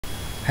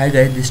Hi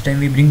guys, this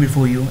time we bring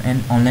before you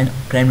an online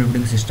crime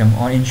reporting system,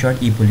 or in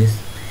short e-police.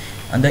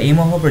 And the aim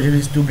of our project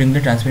is to bring the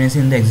transparency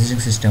in the existing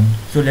system.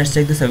 So let's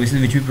check the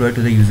services which we provide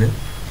to the user.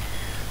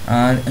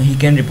 He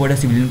can report a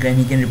civilian crime,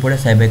 he can report a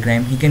cyber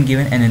crime, he can give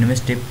an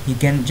anonymous tip, he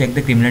can check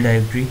the criminal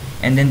directory,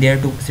 and then there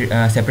are two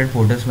separate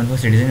portals, one for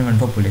citizen and one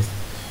for police.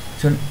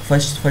 So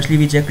firstly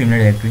we check criminal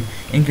directory.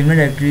 In criminal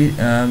directory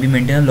we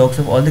maintain logs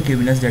of all the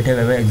criminals that have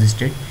ever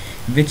existed,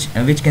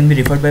 which can be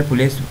referred by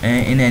police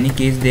in any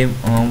case they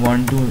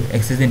want to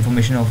access the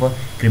information of a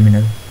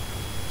criminal.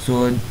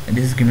 So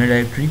this is criminal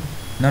directory.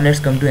 Now let's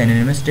come to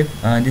anonymous tip.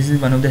 This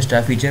is one of the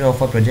star feature of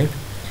our project.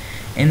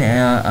 In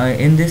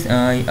this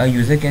a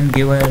user can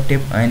give a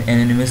tip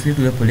anonymously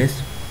to the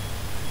police,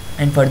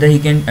 and further he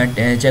can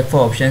check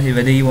for options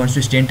whether he wants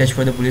to stay in touch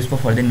for the police for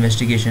further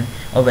investigation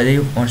or whether he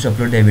wants to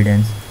upload the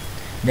evidence.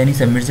 Then he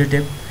submits the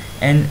tip,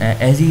 and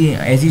as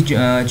he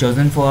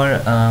chosen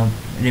for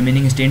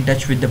remaining stay in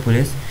touch with the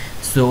police,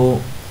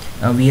 so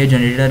we have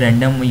generated a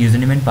random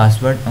username and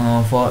password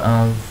for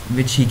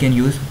which he can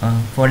use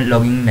for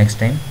logging next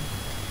time,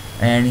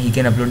 and he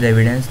can upload the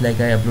evidence. Like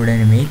I upload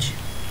an image,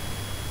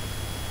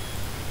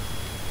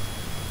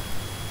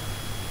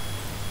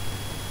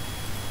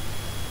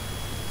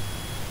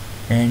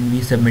 and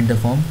we submit the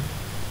form,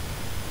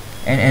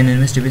 and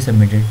anonymous tip is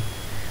submitted.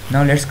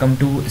 Now let's come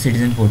to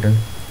citizen portal.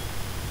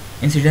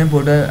 In citizen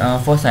portal,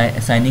 for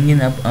signing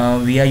in up,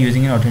 we are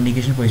using an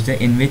authentication procedure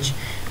in which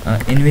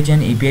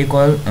an API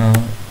call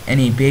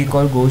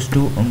goes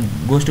to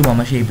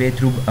Bhamasha API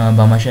through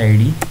Bhamasha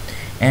ID,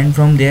 and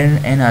from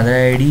there an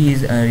Aadhaar ID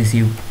is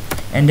received,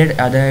 and that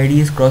Aadhaar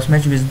ID is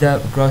cross-matched with the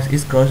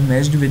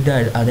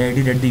Aadhaar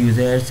ID that the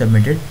user has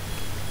submitted,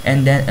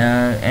 and then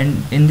and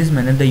in this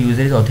manner the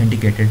user is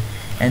authenticated,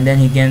 and then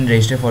he can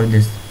register for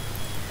this.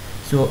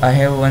 So I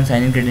have one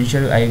sign-in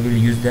credential, I will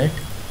use that.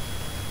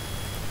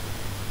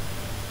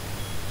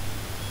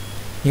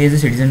 Here is the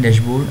citizen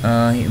dashboard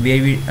where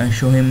we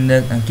show him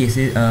the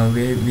cases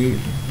where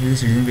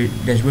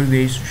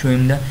we show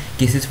him the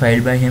cases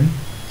filed by him,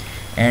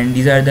 and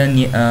these are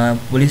the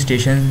police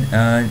stations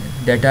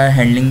that are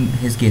handling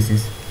his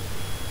cases.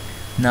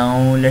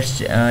 Now let's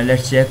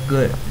check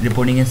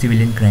reporting a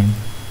civilian crime.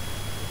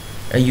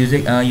 A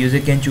user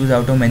can choose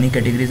out of many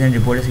categories and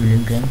report a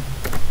civilian crime.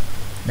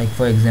 Like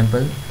for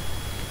example,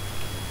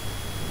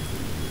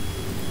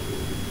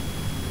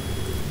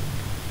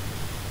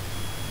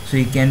 so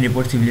he can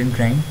report civilian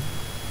crime,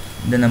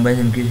 the number is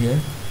increased here.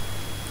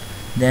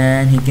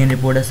 Then he can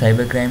report a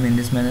cyber crime in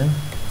this manner.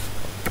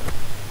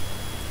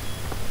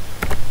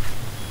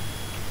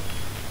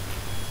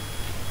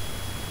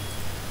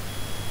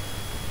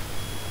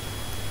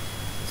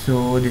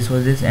 So this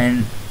was this,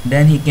 and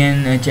then he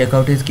can check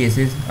out his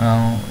cases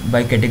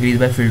by categories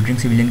by filtering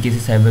civilian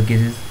cases, cyber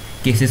cases,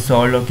 cases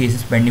solved or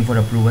cases pending for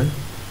approval.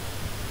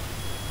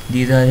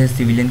 These are his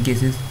civilian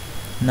cases.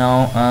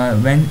 Now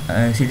when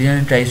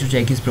citizen tries to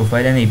check his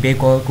profile, an API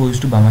call goes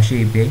to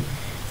Bhamasha API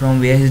from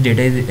where his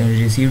data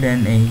is received,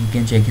 and he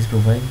can check his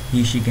profile,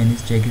 she can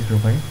check his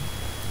profile.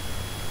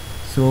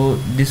 So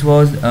this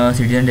was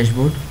citizen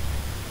dashboard.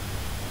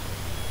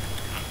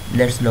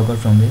 Let's log out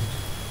from this.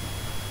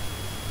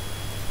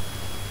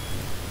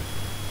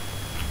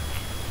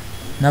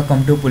 Now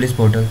come to police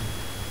portal.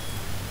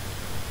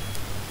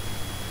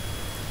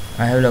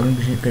 I have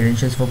login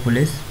credentials for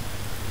police.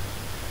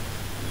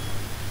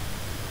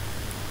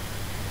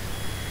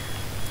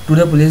 To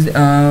the police,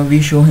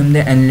 we show him the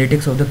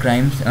analytics of the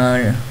crimes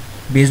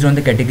based on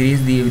the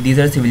categories. These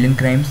are civilian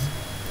crimes,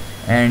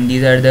 and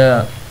these are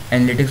the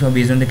analytics are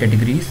based on the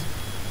categories,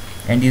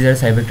 and these are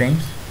cyber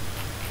crimes.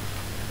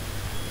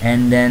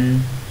 And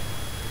then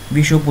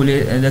we show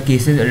police the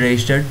cases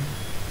registered,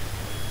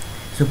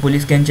 so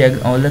police can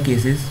check all the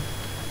cases.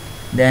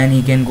 Then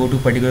he can go to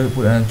particular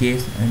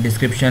case,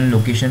 description,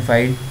 location,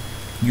 file,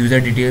 user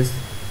details,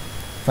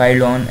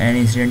 filed on, and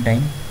incident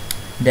time.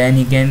 Then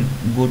he can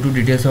go to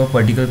details of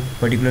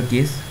particular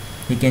case.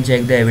 He can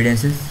check the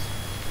evidences.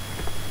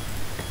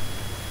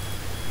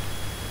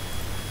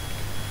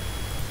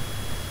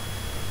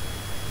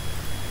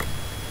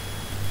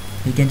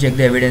 He can check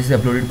the evidences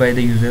uploaded by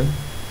the user,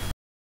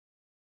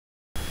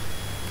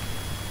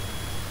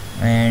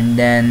 and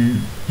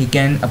then he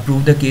can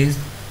approve the case,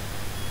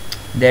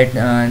 that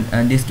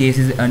this case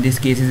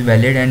is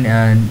valid,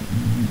 and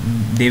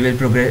they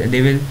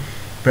will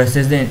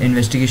process the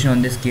investigation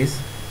on this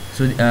case.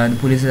 So the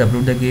police has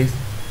approved the case.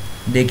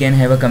 They can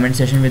have a comment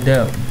session with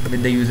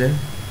the user.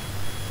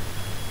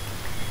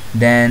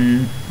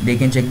 Then they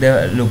can check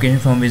the location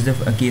from which the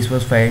case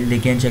was filed. They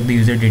can check the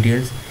user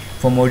details.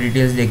 For more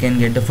details, they can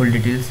get the full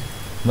details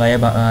via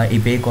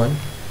API call,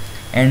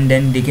 and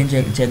then they can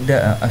check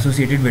the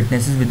associated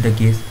witnesses with the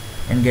case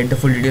and get the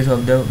full details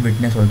of the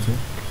witness also.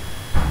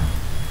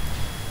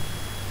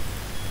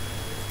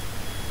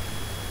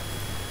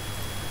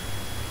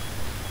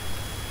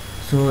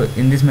 So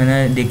in this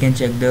manner they can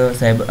check the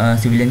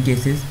civilian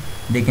cases,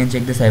 they can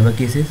check the cyber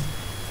cases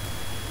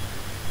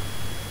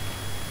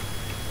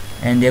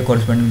and their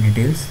corresponding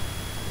details.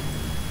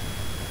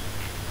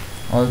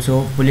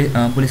 Also,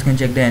 police can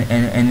check the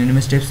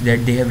anonymous tips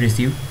that they have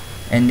received,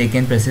 and they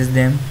can process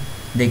them,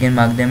 they can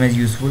mark them as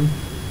useful,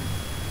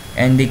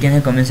 and they can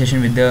have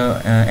conversation with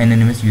the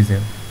anonymous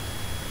user.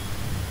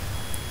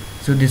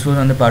 So this was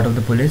on the part of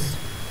the police.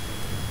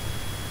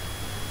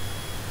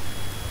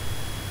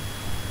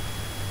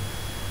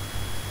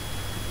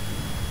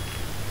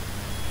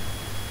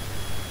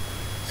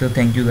 So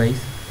thank you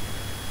guys.